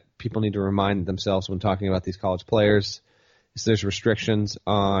thing that people need to remind themselves when talking about these college players is there's restrictions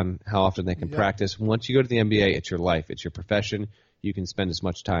on how often they can practice. Once you go to the NBA, it's your life. It's your profession. You can spend as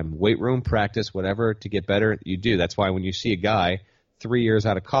much time weight room, practice, whatever, to get better. You do. That's why when you see a guy 3 years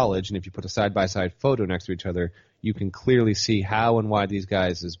out of college, and if you put a side-by-side photo next to each other, you can clearly see how and why these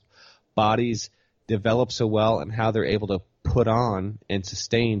guys' bodies develop so well and how they're able to put on and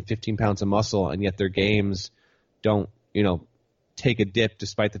sustain 15 pounds of muscle, and yet their games don't, take a dip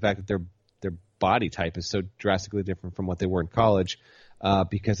despite the fact that their body type is so drastically different from what they were in college,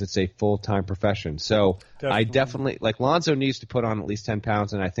 because it's a full-time profession. So I definitely, Lonzo needs to put on at least 10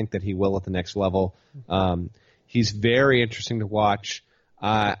 pounds, and I think that he will at the next level. He's very interesting to watch.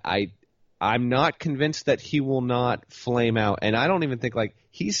 I'm not convinced that he will not flame out, and I don't even think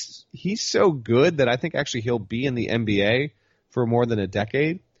he's so good that I think actually he'll be in the NBA for more than a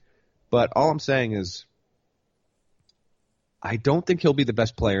decade. But all I'm saying is, I don't think he'll be the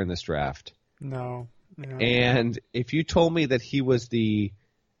best player in this draft. No. And if you told me that he was the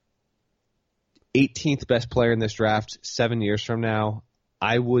 18th best player in this draft 7 years from now,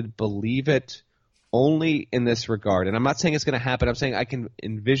 I would believe it. Only in this regard, and I'm not saying it's going to happen. I'm saying I can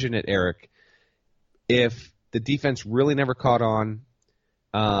envision it, Eric. If the defense really never caught on,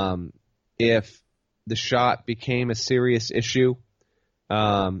 if the shot became a serious issue,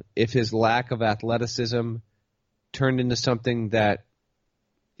 if his lack of athleticism turned into something that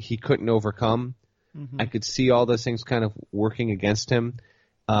he couldn't overcome, I could see all those things kind of working against him.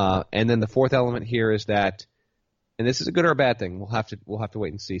 And then the fourth element here is that, and this is a good or a bad thing, we'll have to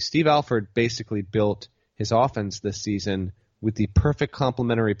wait and see. Steve Alford basically built his offense this season with the perfect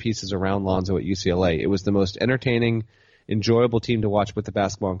complementary pieces around Lonzo at UCLA. It was the most entertaining, enjoyable team to watch with the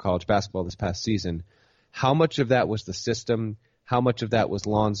basketball in college basketball this past season. How much of that was the system? How much of that was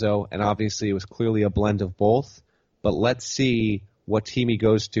Lonzo? And obviously it was clearly a blend of both. But let's see what team he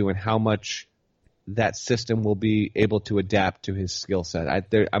goes to and how much that system will be able to adapt to his skill set.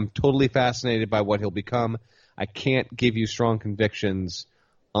 I'm totally fascinated by what he'll become. I can't give you strong convictions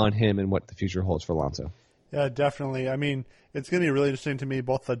on him and what the future holds for Lonzo. Yeah, definitely. I mean, it's going to be really interesting to me,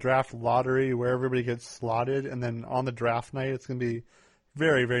 both the draft lottery, where everybody gets slotted, and then on the draft night, it's going to be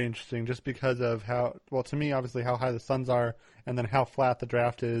very, very interesting just because of to me, obviously, how high the Suns are, and then how flat the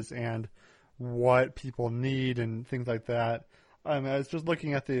draft is, and what people need, and things like that. I was just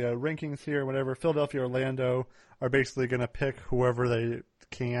looking at the rankings here, whatever. Philadelphia, Orlando are basically going to pick whoever they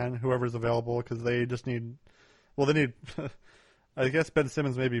can, whoever's available, because they just need... Well, they need, I guess Ben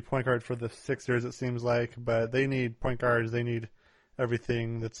Simmons may be point guard for the Sixers, it seems like, but they need point guards. They need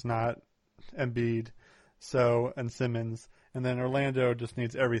everything that's not Embiid, and Simmons. And then Orlando just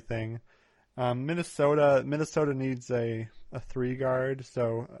needs everything. Minnesota needs a 3 guard,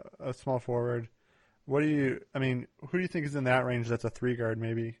 so a small forward. Who do you think is in that range that's a 3 guard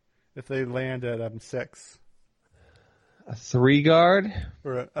maybe, if they land at 6? A 3 guard?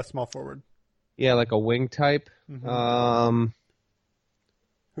 Or a small forward. Yeah, like a wing type. Mm-hmm.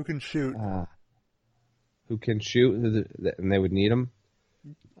 Who can shoot? Who can shoot, and they would need him.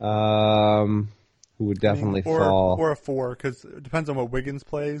 Who would definitely fall. Or a 4, because it depends on what Wiggins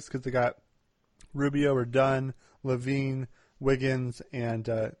plays, because they got Rubio or Dunn, Levine, Wiggins, and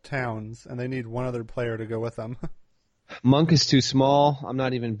Towns, and they need one other player to go with them. Monk is too small. I'm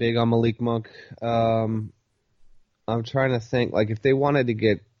not even big on Malik Monk. I'm trying to think, if they wanted to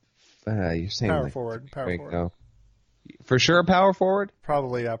get You're saying Power like forward. Power wait, forward. no. For sure, a power forward.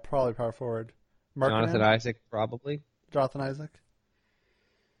 Probably, yeah. Probably power forward. Jonathan Markkanen? Isaac, probably. Jonathan Isaac?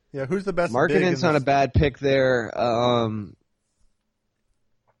 Yeah, who's the best big in Markkanen's not a this? bad pick there. Who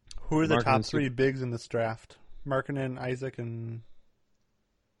are the top Markkanen's 3 bigs in this draft? Markkanen, Isaac, and...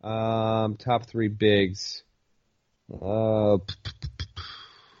 top 3 bigs.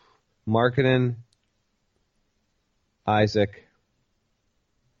 Markkanen, Isaac.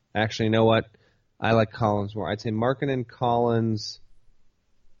 Actually, you know what? I like Collins more. I'd say Markkanen, Collins.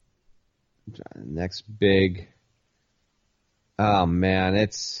 Next big. Oh man,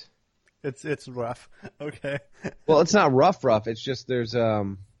 it's rough. Okay. well, it's not rough. It's just there's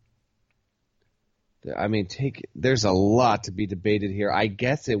there's a lot to be debated here. I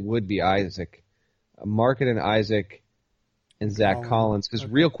guess it would be Isaac, Markkanen, Isaac, and Zach Collins. Because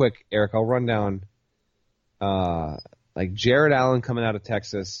real quick, Eric, I'll run down. Like Jared Allen coming out of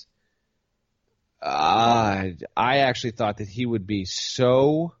Texas. I actually thought that he would be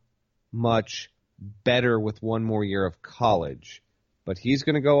so much better with one more year of college, but he's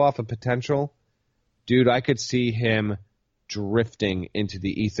going to go off of potential. Dude, I could see him drifting into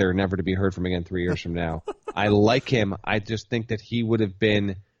the ether, never to be heard from again 3 years from now. I like him. I just think that he would have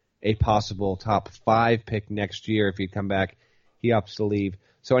been a possible top 5 pick next year if he'd come back. He opts to leave.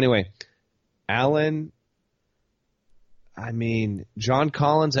 So anyway, Allen, John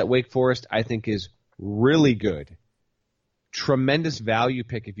Collins at Wake Forest, I think is really good. Tremendous value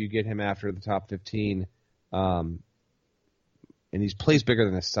pick if you get him after the top 15. And he plays bigger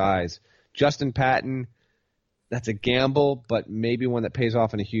than his size. Justin Patton, that's a gamble, but maybe one that pays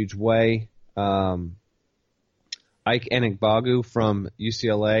off in a huge way. Ike Enigbagu from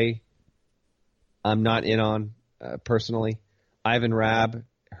UCLA, I'm not in on personally. Ivan Rabb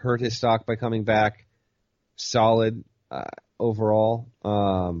hurt his stock by coming back. Solid overall.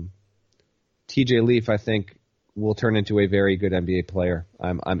 TJ Leaf, I think, will turn into a very good NBA player.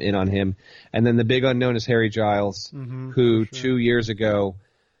 I'm in on him. And then the big unknown is Harry Giles, who 2 years ago,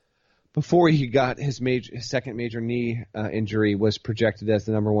 before he got his second major knee injury, was projected as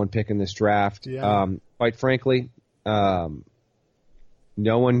the number 1 pick in this draft. Yeah. Quite frankly, no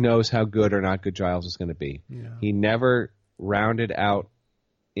one knows how good or not good Giles is going to be. Yeah. He never rounded out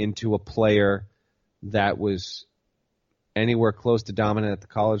into a player that was anywhere close to dominant at the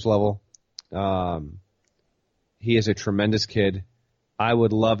college level. He is a tremendous kid. I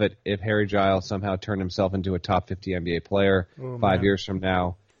would love it if Harry Giles somehow turned himself into a top 50 NBA player 5 years from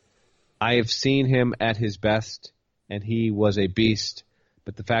now. I have seen him at his best, and he was a beast.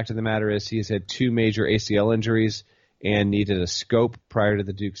 But the fact of the matter is he has had 2 major ACL injuries and needed a scope prior to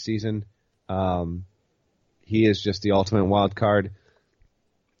the Duke season. He is just the ultimate wild card.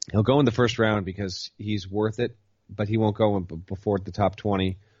 He'll go in the first round because he's worth it, but he won't go before the top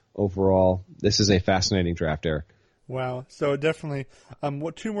 20 overall. This is a fascinating draft, Eric. Wow. So definitely,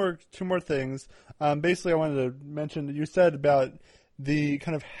 two more things. Basically, I wanted to mention that you said about the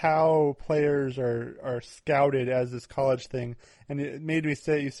kind of how players are scouted as this college thing, and it made me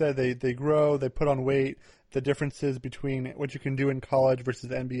say, you said they grow, they put on weight, the differences between what you can do in college versus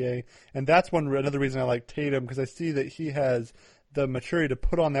the NBA, and that's another reason I like Tatum, because I see that he has the maturity to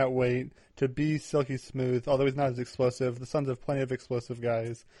put on that weight, to be silky smooth, although he's not as explosive. The Suns have plenty of explosive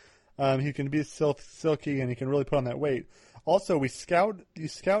guys. He can be silky, and he can really put on that weight. Also, you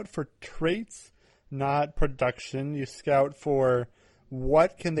scout for traits, not production. You scout for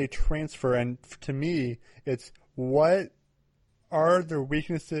what can they transfer, and to me, it's what are their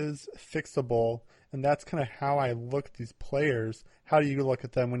weaknesses fixable, and that's kind of how I look at these players. How do you look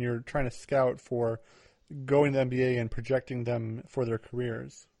at them when you're trying to scout for going to the NBA and projecting them for their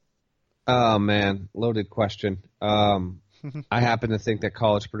careers? Oh, man, loaded question. I happen to think that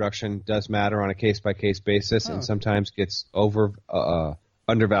college production does matter on a case-by-case basis and sometimes gets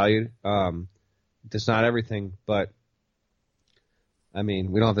undervalued. It's not everything, but we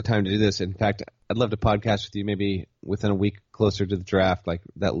don't have the time to do this. In fact, I'd love to podcast with you maybe within a week closer to the draft, like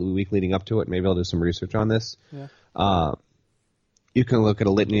that week leading up to it. Maybe I'll do some research on this. Yeah. You can look at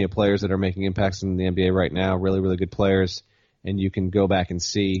a litany of players that are making impacts in the NBA right now, really, really good players, and you can go back and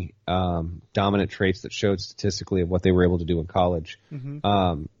see dominant traits that showed statistically of what they were able to do in college.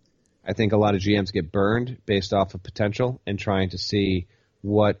 Mm-hmm. I think a lot of GMs get burned based off of potential and trying to see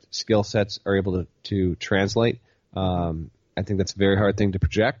what skill sets are able to translate. I think that's a very hard thing to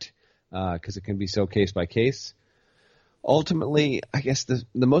project because it can be so case by case. Ultimately, I guess the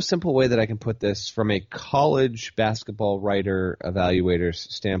most simple way that I can put this from a college basketball writer evaluator's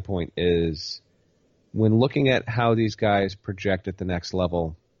standpoint is when looking at how these guys project at the next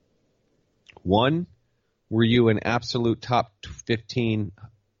level, one, were you an absolute top 15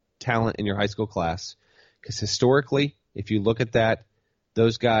 talent in your high school class. Because historically, if you look at that,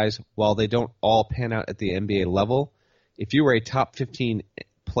 those guys, while they don't all pan out at the NBA level, if you were a top 15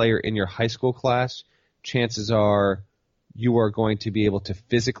 player in your high school class, chances are you are going to be able to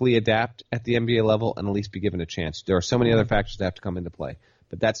physically adapt at the NBA level and at least be given a chance. There are so many other factors that have to come into play.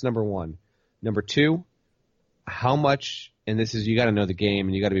 But that's number one. Number two, how much, and this is, you got to know the game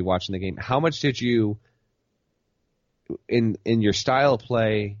and you got to be watching the game, how much did you, in your style of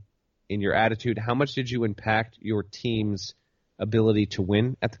play, in your attitude, how much did you impact your team's ability to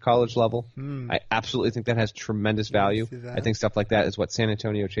win at the college level? I absolutely think that has tremendous value. I think stuff like that is what San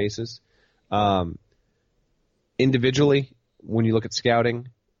Antonio chases. Individually, when you look at scouting,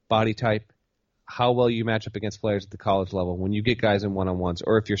 body type, how well you match up against players at the college level, when you get guys in one-on-ones,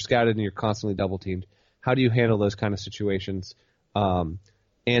 or if you're scouted and you're constantly double-teamed, how do you handle those kind of situations? And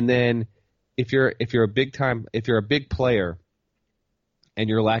then if you're a big player and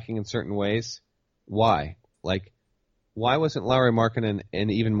you're lacking in certain ways, why? Like, why wasn't Lauri Markkanen an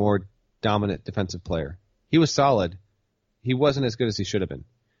even more dominant defensive player? He was solid. He wasn't as good as he should have been.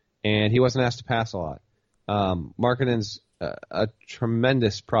 And he wasn't asked to pass a lot. Markkanen's a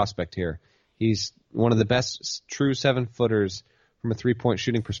tremendous prospect here. He's one of the best true 7-footers from a three-point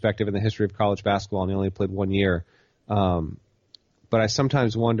shooting perspective in the history of college basketball, and he only played 1 year. But I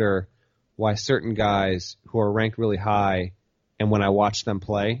sometimes wonder why certain guys who are ranked really high, and when I watch them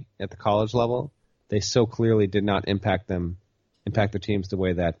play at the college level, they so clearly did not impact their teams the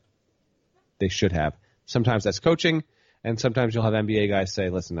way that they should have. Sometimes that's coaching, and sometimes you'll have NBA guys say,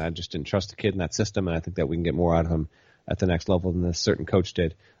 listen, I just didn't trust the kid in that system, and I think that we can get more out of him at the next level than this certain coach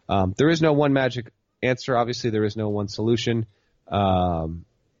did. There is no one magic answer. Obviously, there is no one solution, and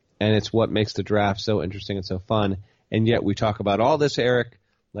it's what makes the draft so interesting and so fun. And yet we talk about all this, Eric.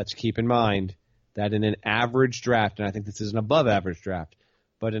 Let's keep in mind that in an average draft, and I think this is an above-average draft,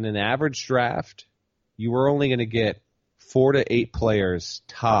 but in an average draft, you are only going to get 4 to 8 players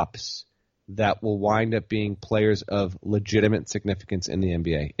tops that will wind up being players of legitimate significance in the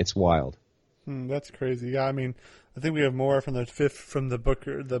NBA. It's wild. That's crazy. Yeah, I mean, I think we have more from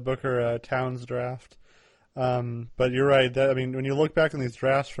the Booker Towns draft. But you're right. That, I mean, when you look back on these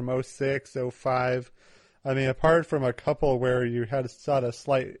drafts from 06, 05, I mean, apart from a couple where you saw a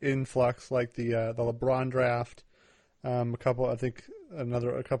slight influx, like the LeBron draft, a couple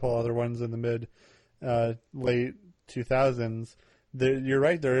other ones in the mid late 2000s. You're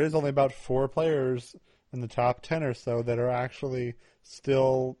right. There is only about 4 players in the top 10 or so that are actually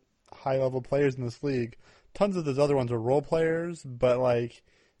still high-level players in this league. Tons of those other ones are role players, but like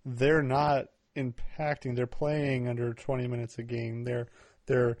they're not impacting. They're playing under 20 minutes a game.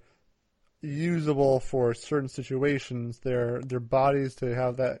 They're usable for certain situations. Their bodies to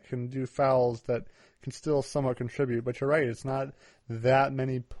have that can do fouls that can still somewhat contribute. But you're right. It's not that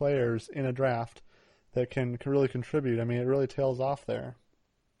many players in a draft that can really contribute. I mean, it really tails off there.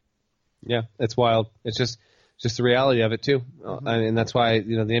 Yeah, it's wild. It's just the reality of it too, and that's why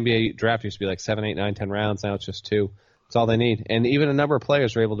the NBA draft used to be like 7, 8, 9, 10 rounds. Now it's just 2. It's all they need, and even a number of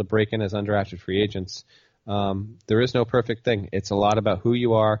players are able to break in as undrafted free agents. There is no perfect thing. It's a lot about who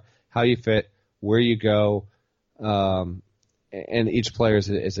you are, how you fit, where you go, and each player is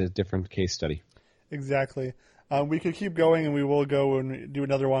a different case study. Exactly. We could keep going, and we will go and do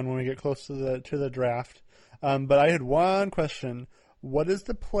another one when we get close to the draft. But I had one question: what is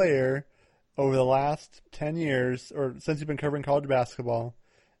the player over the last 10 years, or since you've been covering college basketball,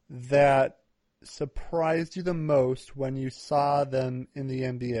 that surprised you the most when you saw them in the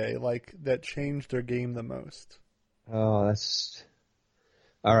NBA? Like that changed their game the most? Oh, that's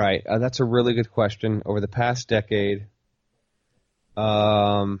all right. That's a really good question. Over the past decade,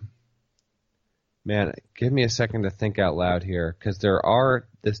 man, give me a second to think out loud here, because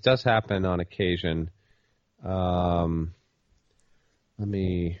this does happen on occasion. Let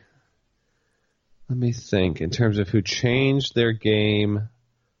me think in terms of who changed their game.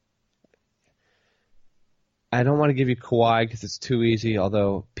 I don't want to give you Kawhi because it's too easy,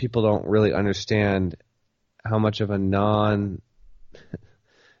 although people don't really understand how much of a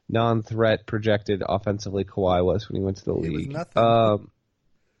non-threat projected offensively Kawhi was when he went to the league. He was nothing.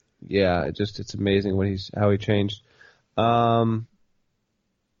 Yeah, it's amazing how he changed.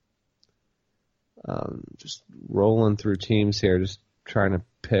 Just rolling through teams here, just trying to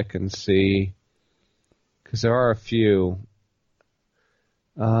pick and see, because there are a few.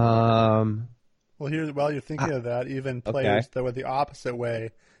 Well, while you're thinking of that, even players that went the opposite way,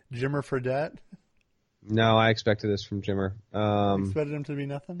 Jimmer Fredette. No, I expected this from Jimmer. Expected him to be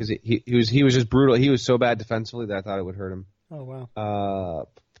nothing? Because he was just brutal. He was so bad defensively that I thought it would hurt him. Oh, wow.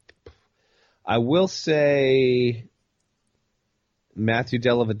 I will say Matthew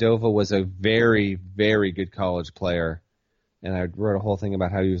Dellavedova was a very, very good college player, and I wrote a whole thing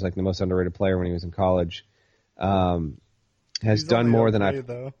about how he was like the most underrated player when he was in college. Has done more than I've...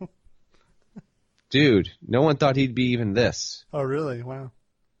 though. Dude, no one thought he'd be even this. Oh, really? Wow.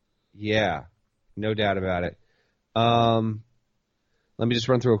 Yeah, no doubt about it. Let me just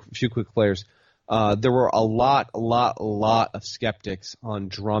run through a few quick players. There were a lot of skeptics on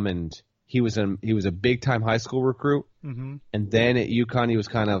Drummond. He was a big time high school recruit, and then at UConn he was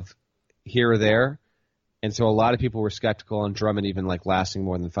kind of here or there, and so a lot of people were skeptical on Drummond even like lasting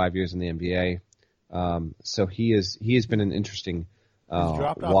more than 5 years in the NBA. So he has been an interesting He's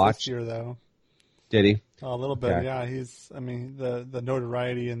dropped off watch this year though. Did he? A little bit, Okay. yeah. I mean, the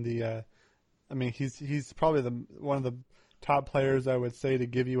notoriety and the, I mean, he's probably one of the top players I would say to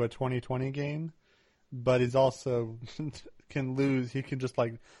give you a 20-20 game, but he's also can lose. He can just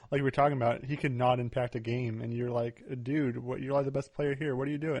like we were talking about. He can not impact a game, and you're like, dude, you're like the best player here. What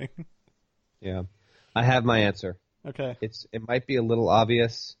are you doing? Yeah, I have my answer. Okay. It might be a little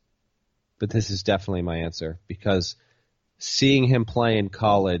obvious, but this is definitely my answer because seeing him play in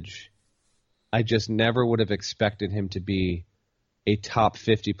college, I just never would have expected him to be a top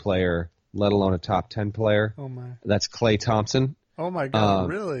 50 player, let alone a top 10 player. Oh my. That's Klay Thompson. Oh my God!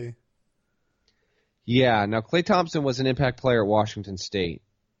 Really? Yeah. Now Klay Thompson was an impact player at Washington State,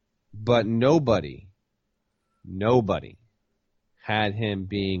 but nobody had him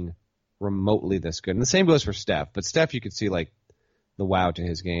being remotely this good. And the same goes for Steph. But Steph, you could see like the wow to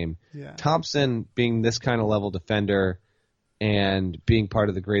his game. Yeah. Thompson being this kind of level defender and being part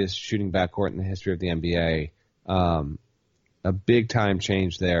of the greatest shooting backcourt in the history of the NBA, a big time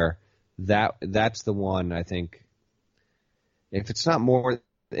change there. That's the one I think. If it's not more,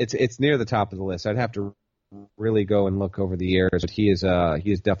 it's near the top of the list. I'd have to really go and look over the years, but he is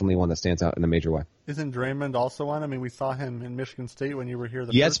definitely one that stands out in a major way. Isn't Draymond also one? I mean, we saw him in Michigan State when you were here.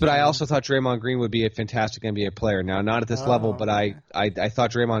 Yes, but I also thought Draymond Green would be a fantastic NBA player. Now, not at this level, but I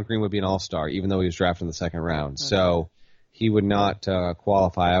thought Draymond Green would be an all-star, even though he was drafted in the second round. Okay. So he would not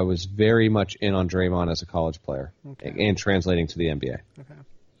qualify. I was very much in on Draymond as a college player and translating to the NBA.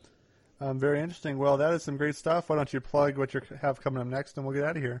 Okay. Very interesting. Well, that is some great stuff. Why don't you plug what you have coming up next, and we'll get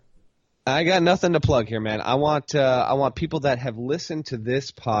out of here. I got nothing to plug here, man. I want people that have listened to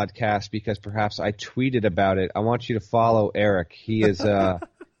this podcast because perhaps I tweeted about it. I want you to follow Eric. He is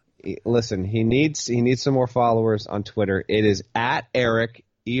listen. He needs some more followers on Twitter. It is at Eric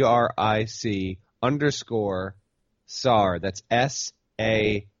ERIC _Sarr. That's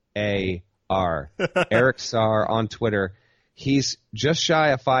SAAR. Eric Sarr on Twitter. He's just shy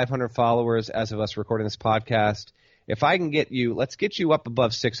of 500 followers as of us recording this podcast. If I can let's get you up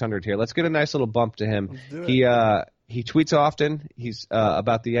above 600 here. Let's get a nice little bump to him. He tweets often. He's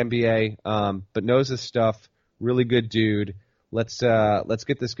about the NBA, but knows his stuff. Really good dude. Let's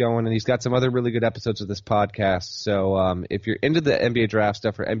get this going. And he's got some other really good episodes of this podcast. So if you're into the NBA draft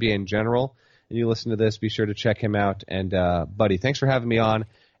stuff or NBA in general, and you listen to this, be sure to check him out. And buddy, thanks for having me on.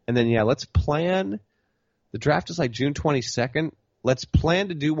 And then let's plan. The draft is like June 22nd. Let's plan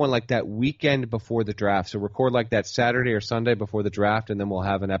to do one like that weekend before the draft. So record like that Saturday or Sunday before the draft, and then we'll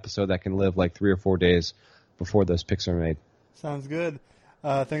have an episode that can live like 3 or 4 days before those picks are made. Sounds good.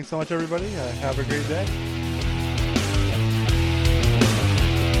 Thanks so much, everybody. Have a great day.